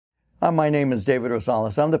My name is David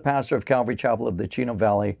Rosales. I'm the pastor of Calvary Chapel of the Chino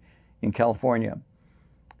Valley in California.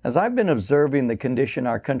 As I've been observing the condition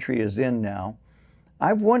our country is in now,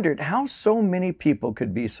 I've wondered how so many people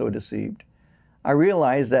could be so deceived. I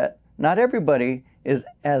realize that not everybody is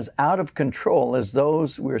as out of control as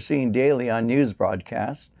those we're seeing daily on news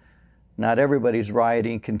broadcasts. Not everybody's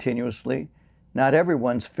rioting continuously. Not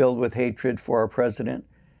everyone's filled with hatred for our president.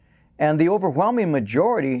 And the overwhelming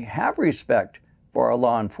majority have respect for our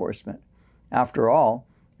law enforcement. After all,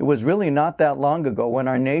 it was really not that long ago when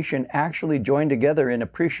our nation actually joined together in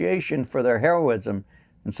appreciation for their heroism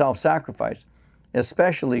and self-sacrifice,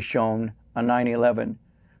 especially shown on 9/11.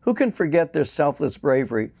 Who can forget their selfless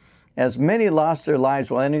bravery, as many lost their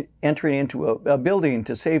lives while entering into a building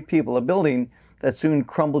to save people, a building that soon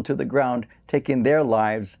crumbled to the ground, taking their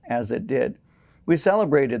lives as it did. We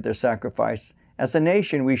celebrated their sacrifice. As a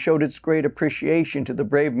nation, we showed its great appreciation to the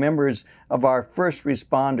brave members of our first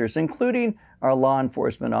responders, including our law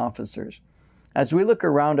enforcement officers. As we look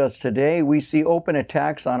around us today, we see open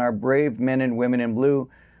attacks on our brave men and women in blue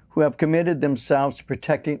who have committed themselves to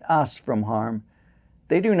protecting us from harm.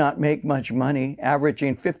 They do not make much money,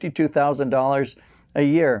 averaging $52,000 a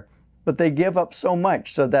year, but they give up so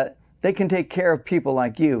much so that they can take care of people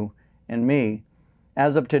like you and me.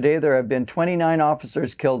 As of today, there have been 29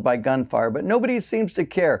 officers killed by gunfire, but nobody seems to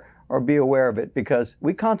care or be aware of it because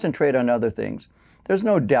we concentrate on other things. There's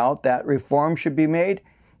no doubt that reform should be made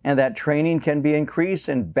and that training can be increased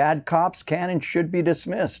and bad cops can and should be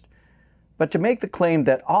dismissed. But to make the claim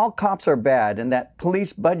that all cops are bad and that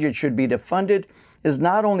police budget should be defunded is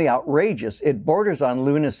not only outrageous, it borders on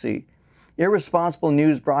lunacy. Irresponsible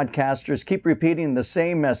news broadcasters keep repeating the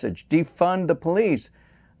same message, defund the police.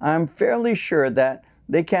 I'm fairly sure that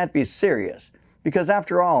they can't be serious, because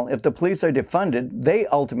after all, if the police are defunded, they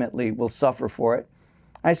ultimately will suffer for it.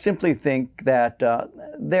 I simply think that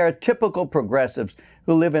they're typical progressives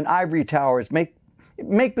who live in ivory towers,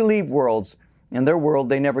 make-believe worlds. In their world,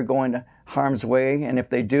 they never go into harm's way, and if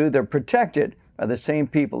they do, they're protected by the same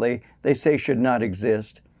people they say should not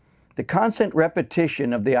exist. The constant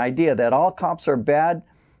repetition of the idea that all cops are bad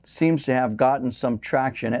seems to have gotten some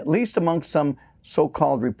traction, at least amongst some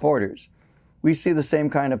so-called reporters. We see the same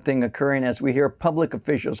kind of thing occurring as we hear public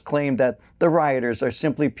officials claim that the rioters are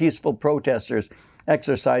simply peaceful protesters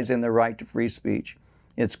exercising their right to free speech.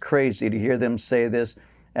 It's crazy to hear them say this,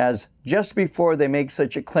 as just before they make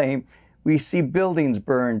such a claim, we see buildings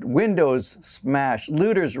burned, windows smashed,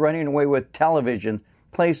 looters running away with television,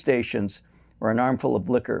 PlayStations, or an armful of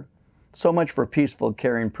liquor. So much for peaceful,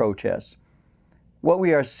 caring protests. What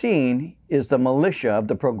we are seeing is the militia of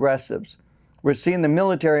the progressives. We're seeing the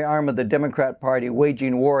military arm of the Democrat Party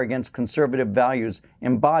waging war against conservative values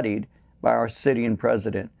embodied by our sitting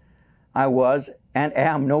president. I was and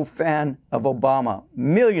am no fan of Obama.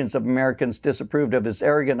 Millions of Americans disapproved of his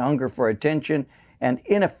arrogant hunger for attention and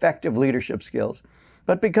ineffective leadership skills.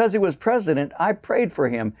 But because he was president, I prayed for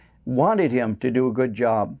him, wanted him to do a good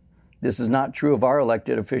job. This is not true of our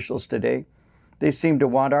elected officials today. They seem to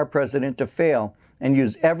want our president to fail and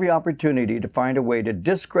use every opportunity to find a way to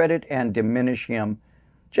discredit and diminish him.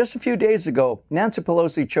 Just a few days ago, Nancy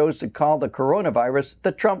Pelosi chose to call the coronavirus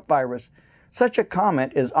the Trump virus. Such a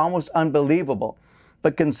comment is almost unbelievable,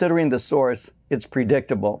 but considering the source, it's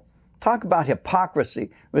predictable. Talk about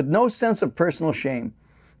hypocrisy with no sense of personal shame.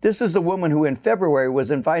 This is the woman who in February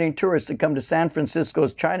was inviting tourists to come to San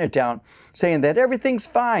Francisco's Chinatown, saying that everything's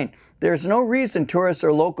fine. There's no reason tourists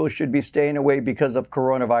or locals should be staying away because of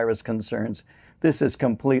coronavirus concerns. This is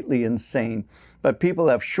completely insane. But people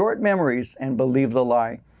have short memories and believe the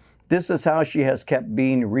lie. This is how she has kept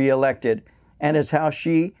being reelected, and is how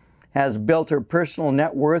she has built her personal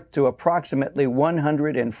net worth to approximately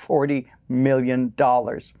 $140 million.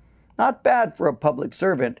 Not bad for a public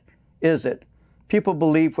servant, is it? People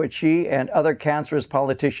believe what she and other cancerous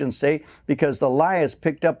politicians say because the lie is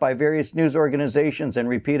picked up by various news organizations and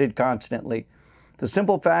repeated constantly. The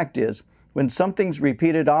simple fact is, when something's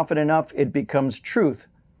repeated often enough, it becomes truth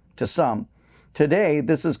to some. Today,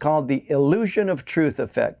 this is called the illusion of truth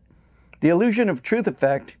effect. The illusion of truth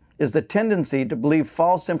effect is the tendency to believe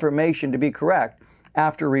false information to be correct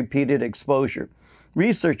after repeated exposure.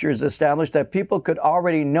 Researchers established that people could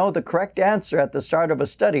already know the correct answer at the start of a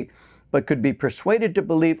study, but could be persuaded to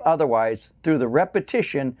believe otherwise through the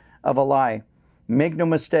repetition of a lie. Make no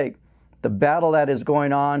mistake, the battle that is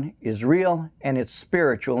going on is real and it's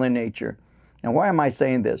spiritual in nature. Now, why am I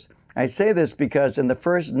saying this? I say this because in the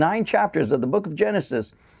first 9 chapters of the book of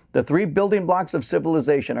Genesis, the 3 building blocks of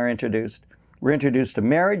civilization are introduced. We're introduced to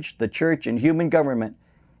marriage, the church, and human government,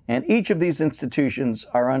 and each of these institutions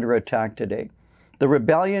are under attack today. The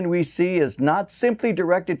rebellion we see is not simply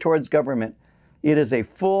directed towards government. It is a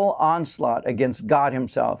full onslaught against God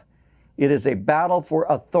himself. It is a battle for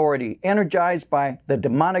authority, energized by the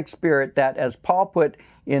demonic spirit that, as Paul put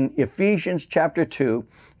in Ephesians chapter 2,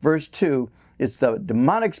 verse 2, it's the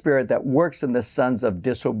demonic spirit that works in the sons of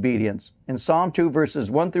disobedience. In Psalm 2,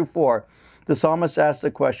 verses 1 through 4, the psalmist asks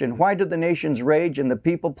the question, why do the nations rage and the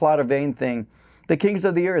people plot a vain thing? The kings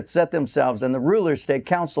of the earth set themselves, and the rulers take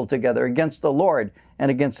counsel together against the Lord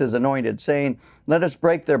and against his anointed, saying, let us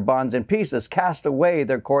break their bonds in pieces, cast away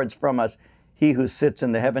their cords from us. He who sits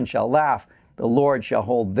in the heaven shall laugh. The Lord shall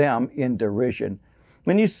hold them in derision.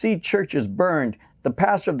 When you see churches burned, the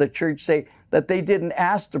pastor of the church say that they didn't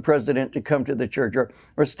ask the president to come to the church,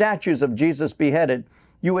 or statues of Jesus beheaded,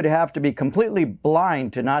 you would have to be completely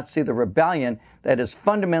blind to not see the rebellion that is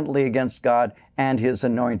fundamentally against God and his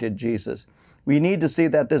anointed Jesus. We need to see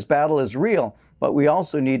that this battle is real, but we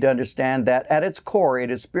also need to understand that at its core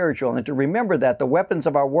it is spiritual, and to remember that the weapons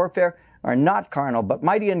of our warfare are not carnal, but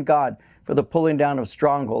mighty in God for the pulling down of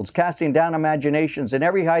strongholds, casting down imaginations and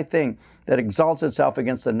every high thing that exalts itself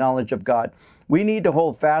against the knowledge of God. We need to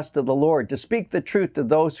hold fast to the Lord, to speak the truth to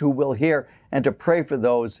those who will hear, and to pray for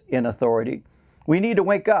those in authority. We need to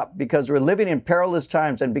wake up because we're living in perilous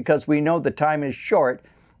times, and because we know the time is short,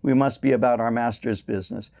 we must be about our Master's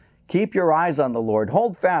business. Keep your eyes on the Lord.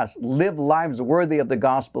 Hold fast. Live lives worthy of the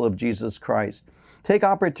gospel of Jesus Christ. Take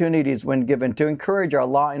opportunities when given to encourage our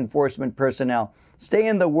law enforcement personnel. Stay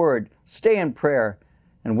in the Word. Stay in prayer.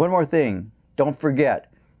 And one more thing, don't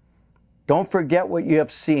forget. Don't forget what you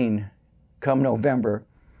have seen come November.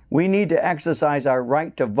 We need to exercise our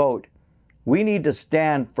right to vote. We need to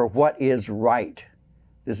stand for what is right.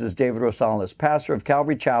 This is David Rosales, pastor of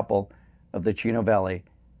Calvary Chapel of the Chino Valley,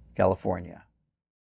 California.